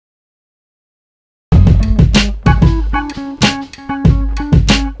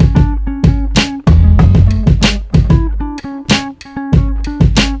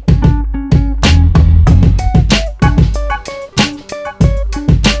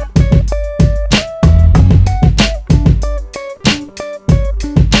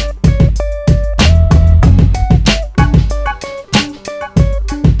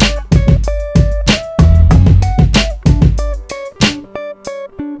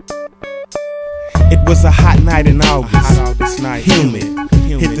was a hot night in August, humid.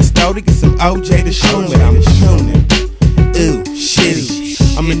 Hit the store to get some OJ to show me I'm tuning. Ooh,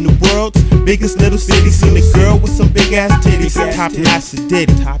 shitty. I'm in the world's biggest little city. Seen a girl with some big ass titties. Top notch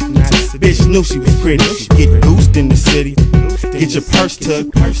ditty. Bitch knew she was pretty. She get goosed in the city. Get your purse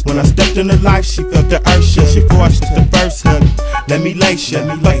took. When I stepped in her life, she felt the earth shook. She forced the first hook. Let me lace ya.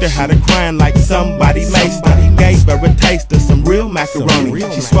 Fucked her, had her crying like somebody laced her. Gave her a taste of some real macaroni.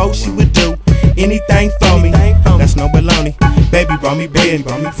 She swore she would do anything for me. That's no baloney. Baby brought me bed.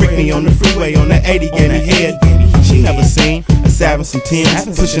 Freaked me on the freeway on the 80, gave me head. She never seen a 7 some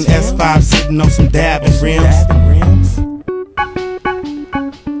 10s. Pushing S5, sitting on some dabbing rims.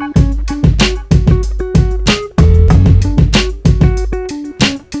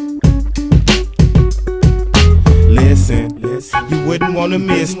 You wouldn't wanna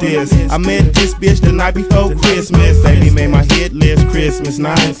miss this. I met this bitch the night before Christmas. Baby made my hit list Christmas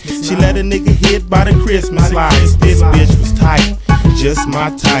night. She let a nigga hit by the Christmas lights. This bitch was tight, just my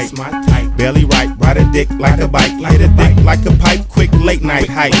type. Belly right, ride a dick like a bike. Hit a dick like a pipe, quick late night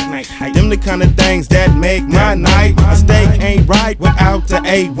hype. Them the kind of things that make my night. A steak ain't right without the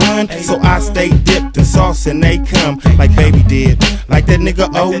A1. So I stay dipped in sauce and they come like baby did. Like that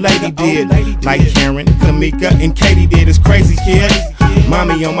nigga old lady did. Like Karen, Kamika, and Katie did. It's crazy, kid.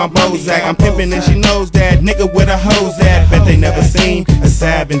 Mommy on my Bozak, I'm pimpin' and she knows that. Nigga with a hose at. Bet they never seen a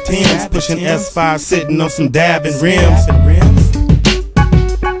 7 10s. Pushing S5, sitting on some dabbing rims.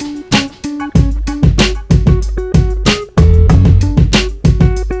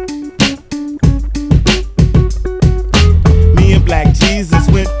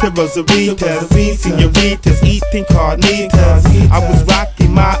 Rosaritas, senoritas, eating carnitas. I was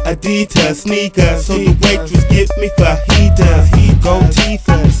rocking my Adidas sneakers, so the waitress give me fajitas. Gold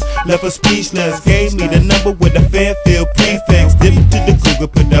teethers, left her speechless. Gave me the number with a Fairfield prefix. Dipped to the cougar,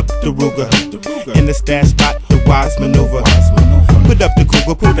 put up the Ruger. In the stash spot, the wise maneuver. Put up the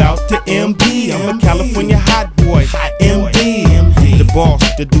cougar, put out to MB. I'm a California hot boy, MD. The boss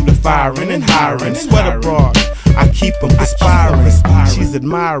to do the firing and hiring. Sweater broad, I keep them aspiring. She's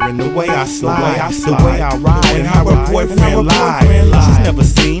admiring the way I slide, the way I ride, and how her boyfriend lied. She's never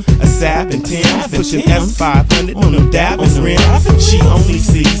seen a 7 10, pushing S500 on them dabbing rims. She only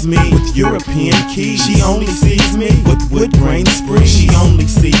sees me with European keys. She only sees me with wood grain spree. She only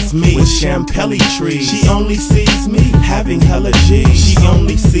sees me with Champelli trees. She only sees me having hella G's. She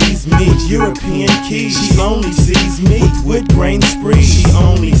only sees me with European keys. She only sees me with wood grain spree. She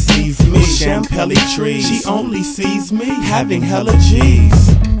only sees me with Champelli trees. She only sees me having hella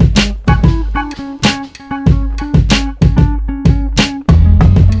G's.